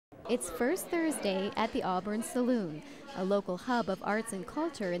It's First Thursday at the Auburn Saloon, a local hub of arts and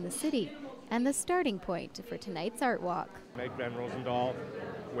culture in the city, and the starting point for tonight's Art Walk. Meg Van Rosendahl,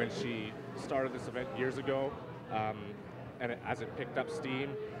 when she started this event years ago, and as it picked up steam,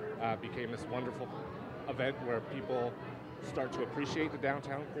 became this wonderful event where people start to appreciate the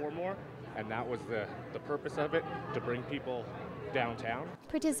downtown core more, and that was the purpose of it, to bring people downtown.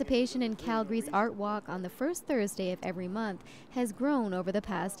 Participation in Calgary's Art Walk on the first Thursday of every month has grown over the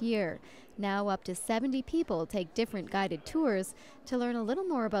past year. Now up to 70 people take different guided tours to learn a little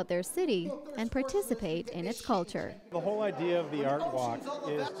more about their city and participate in its culture. The whole idea of the Art Walk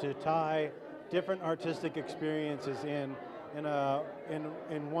is to tie different artistic experiences in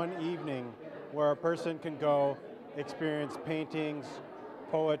one evening where a person can go experience paintings,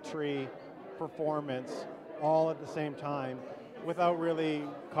 poetry, performance, all at the same time, without really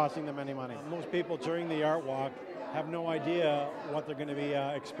costing them any money. Most people during the Art Walk have no idea what they're going to be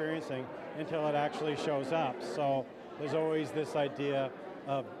experiencing until it actually shows up. So there's always this idea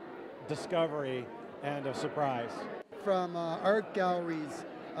of discovery and of surprise. From art galleries,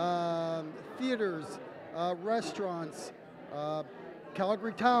 theaters, restaurants,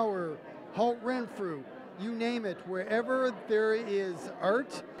 Calgary Tower, Halt Renfrew, you name it. Wherever there is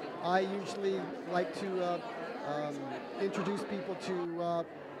art, I usually like to introduce people to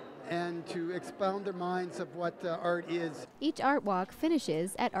and to expound their minds of what art is. Each Art Walk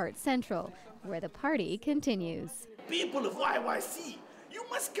finishes at Art Central, where the party continues. People of YYC, you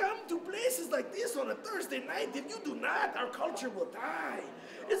must come to places like this on a Thursday night. If you do not, our culture will die.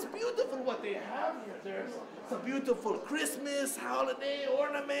 It's beautiful what they have here. There's some beautiful Christmas, holiday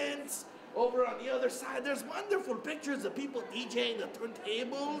ornaments. Over on the other side, there's wonderful pictures of people DJing the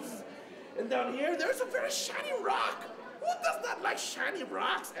turntables. And down here, there's a very shiny rock. Who does not like shiny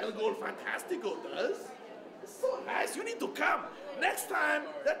rocks? El Gol Fantastico does. It's so nice. You need to come. Next time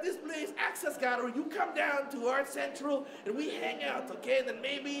that this place Access Gallery, you come down to Art Central and we hang out, okay? And then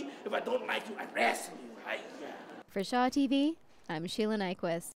maybe if I don't like you, I wrestle you. Right? Yeah. For Shaw TV, I'm Sheila Nyquist.